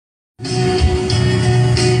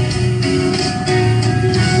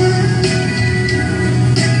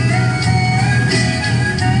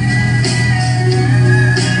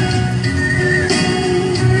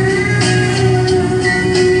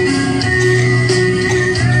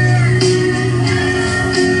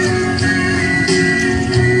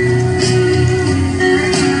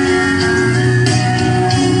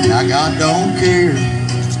God don't care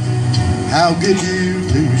how good you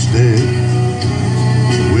do stay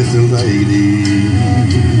with the lady,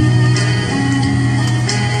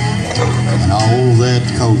 and all that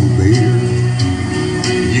cold beer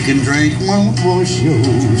you can drink won't wash your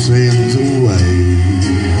sins away.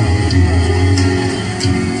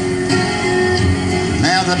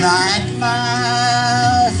 Now the nightlife's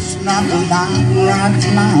not the night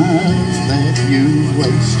life that you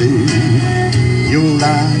wasted your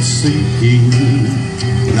life seeking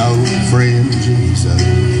no friend Jesus.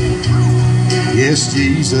 Yes,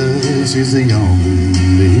 Jesus is the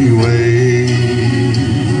only way.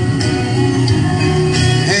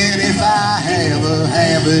 And if I have a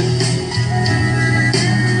habit,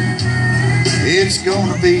 it's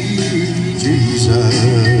gonna be Jesus.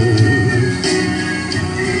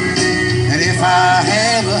 And if I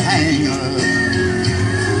have a hang-up,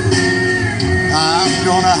 I'm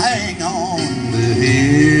gonna hang on to him.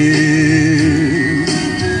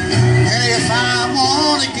 And if I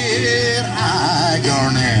want to get higher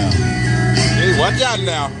now, hey, watch out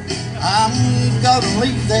now. I'm gonna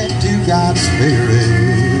leave that to God's Spirit.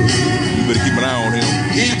 You better keep an eye on him.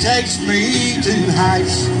 He takes me to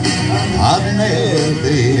heights I've never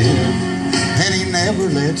been, and he never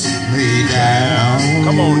lets me down.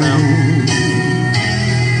 Come on now.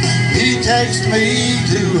 He takes me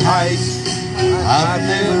to heights I've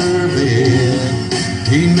never been.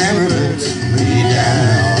 He never lets me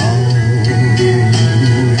down.